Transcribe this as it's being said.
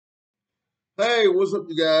Hey, what's up,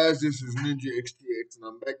 you guys? This is Ninja XTX, and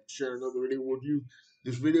I'm back to share another video with you.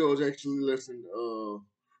 This video is actually lesson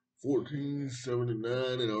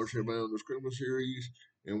 1479 in our Chairbound Escrima series,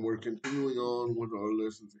 and we're continuing on with our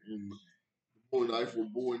lessons in Bowie knife or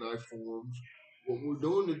Bowie knife forms. What we're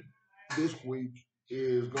doing this week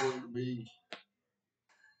is going to be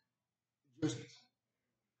just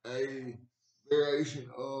a variation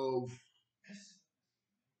of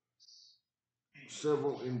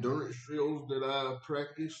several endurance drills that I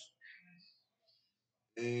practice,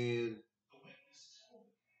 and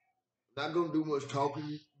not gonna do much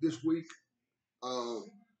talking this week. Um,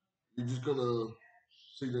 you're just gonna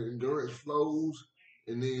see the endurance flows,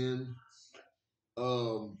 and then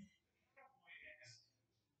um,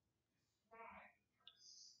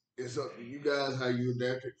 it's up to you guys how you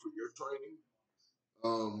adapt it for your training.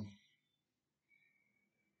 Um,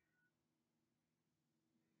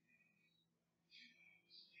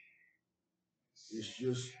 it's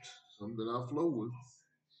just something I flow with.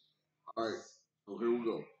 All right, so here we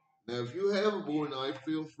go. Now, if you have a Bowie knife,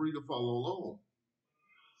 feel free to follow along,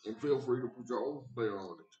 and feel free to put your own flair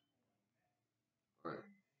on it. All right,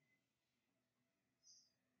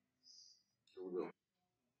 here we go.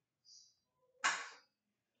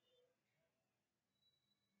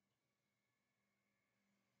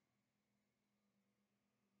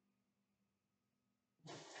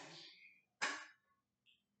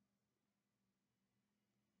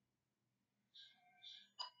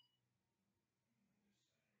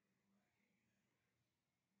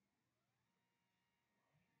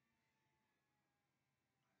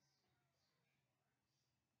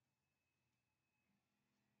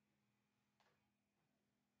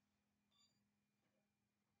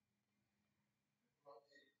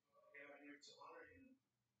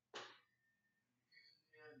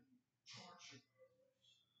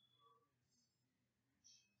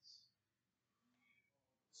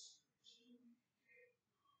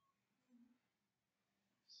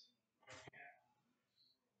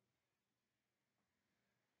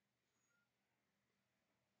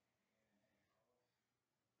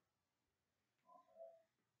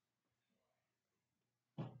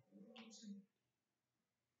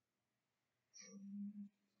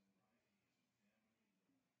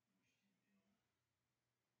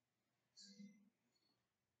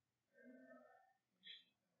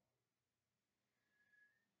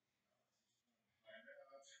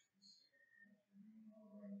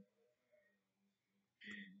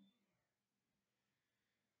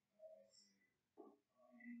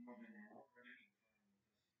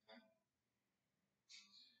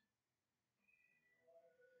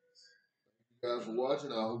 You guys for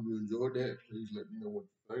watching. I hope you enjoyed that. Please let me know what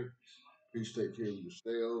you think. Please take care of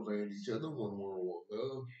yourselves and each other. One world, one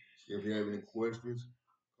love. If you have any questions,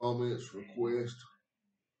 comments, requests,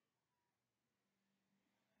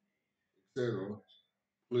 etc.,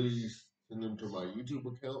 please send them to my YouTube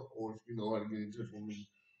account, or if you know how to get in touch with me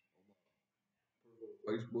on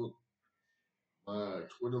my Facebook, my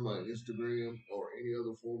Twitter, my Instagram, or any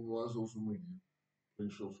other form of my social media,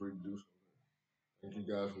 please feel free to do so. Thank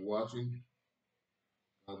you guys for watching.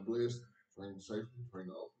 God bless. Train safely, train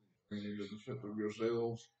often, train in the defense of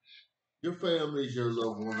yourselves, your families, your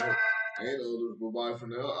loved ones, and others. Bye bye for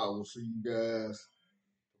now. I will see you guys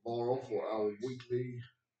tomorrow for our weekly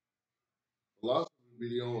philosophy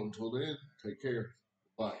video. Until then, take care.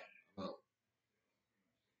 Bye.